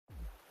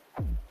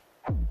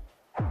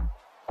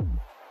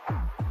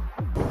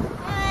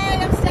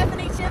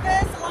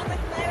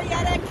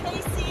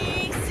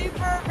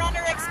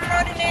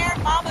there,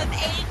 mom of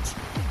 8,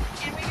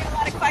 and we get a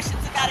lot of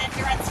questions about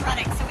endurance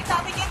running. So we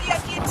thought we'd give you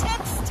a few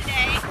tips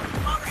today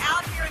while we're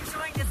out here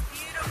enjoying this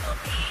beautiful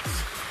beach.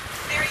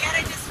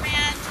 Marietta just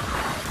ran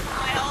 12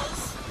 miles.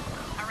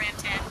 I ran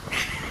 10.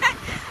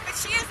 But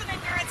she is an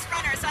endurance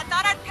runner, so I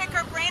thought I'd pick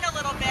her brain a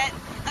little bit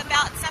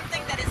about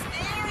something that is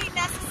very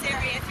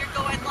necessary if you're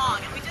going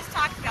long. And we just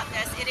talked about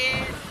this. It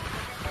is,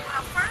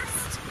 Well,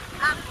 first,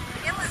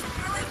 it was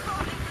really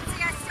cold. You can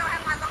see I still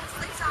have my long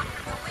sleeves on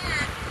from the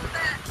wind,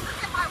 but look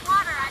at my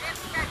water. I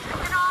didn't drink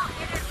it all.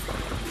 It is,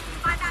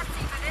 you might not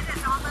see, but it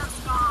is almost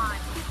gone.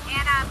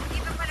 And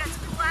even when it's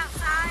cool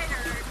outside,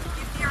 or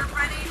if you're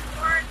running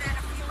more than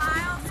a few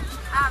miles,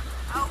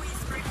 always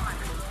drink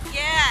water.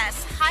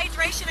 yes,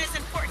 hydration is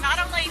important, not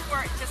only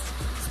for just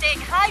staying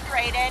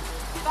hydrated,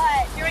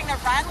 but during a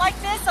run like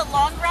this, a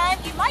long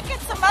run, you might get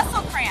some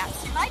muscle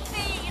cramps. You might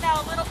be,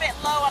 a little bit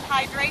low on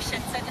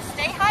hydration. So to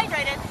stay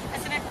hydrated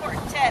is an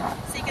important tip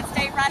so you can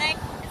stay running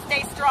and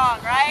stay strong,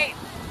 right?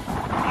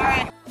 All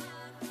right.